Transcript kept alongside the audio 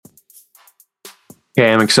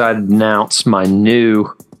Okay, I'm excited to announce my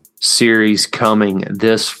new series coming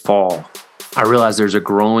this fall. I realize there's a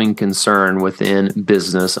growing concern within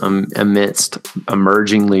business amidst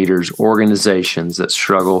emerging leaders, organizations that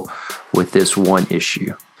struggle with this one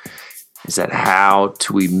issue. Is that how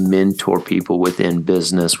do we mentor people within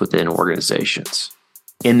business, within organizations?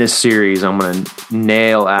 In this series, I'm going to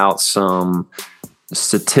nail out some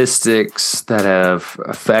statistics that have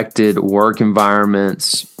affected work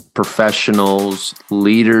environments, professionals,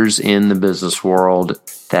 leaders in the business world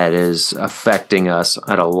that is affecting us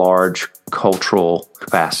at a large cultural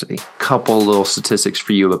capacity. Couple little statistics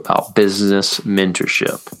for you about business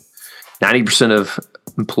mentorship. 90% of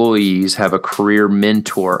employees have a career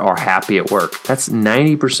mentor or happy at work. That's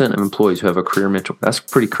 90% of employees who have a career mentor. That's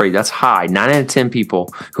pretty crazy. That's high. 9 out of 10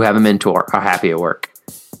 people who have a mentor are happy at work.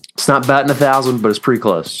 It's not batting 1,000, but it's pretty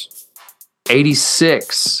close.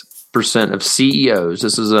 86% of CEOs,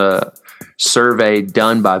 this is a survey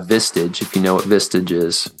done by Vistage, if you know what Vistage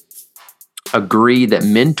is, agree that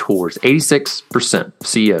mentors, 86% of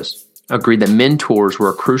CEOs agree that mentors were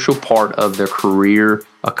a crucial part of their career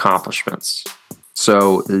accomplishments.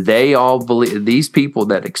 So they all believe these people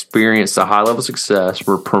that experienced a high level of success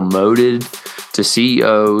were promoted to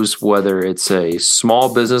CEOs, whether it's a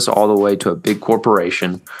small business all the way to a big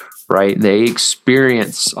corporation, right? They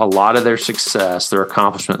experience a lot of their success, their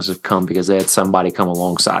accomplishments have come because they had somebody come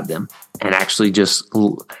alongside them and actually just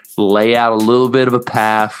lay out a little bit of a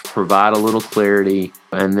path, provide a little clarity.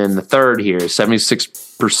 And then the third here is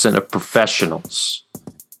 76% of professionals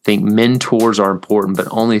think mentors are important, but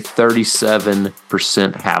only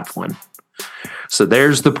 37% have one. So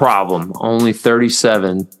there's the problem. Only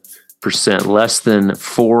 37%, less than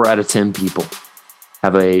 4 out of 10 people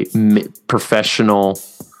have a professional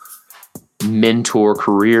mentor,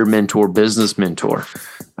 career mentor, business mentor.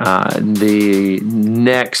 The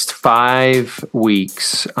next 5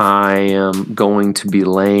 weeks, I am going to be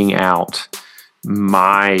laying out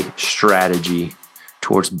my strategy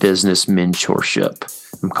towards business mentorship.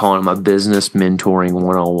 I'm calling it my Business Mentoring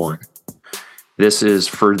 101. This is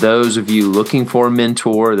for those of you looking for a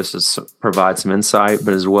mentor. This is provide some insight,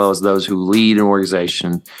 but as well as those who lead an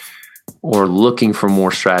organization or looking for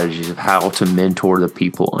more strategies of how to mentor the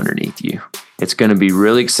people underneath you. It's going to be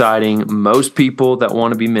really exciting. Most people that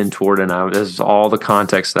want to be mentored, and this is all the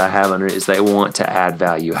context that I have under it, is they want to add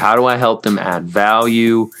value. How do I help them add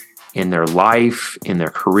value in their life, in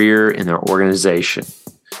their career, in their organization?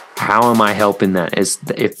 How am I helping that?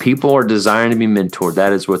 If people are desiring to be mentored,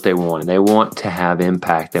 that is what they want. They want to have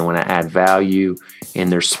impact. They want to add value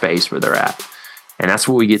in their space where they're at. And that's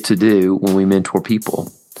what we get to do when we mentor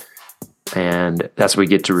people. And that's what we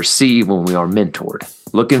get to receive when we are mentored.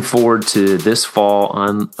 Looking forward to this fall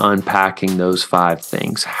unpacking those 5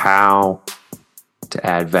 things. How to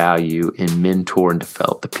add value and mentor and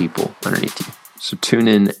develop the people underneath you. So tune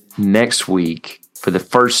in next week for the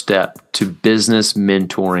first step to Business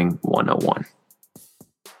Mentoring 101.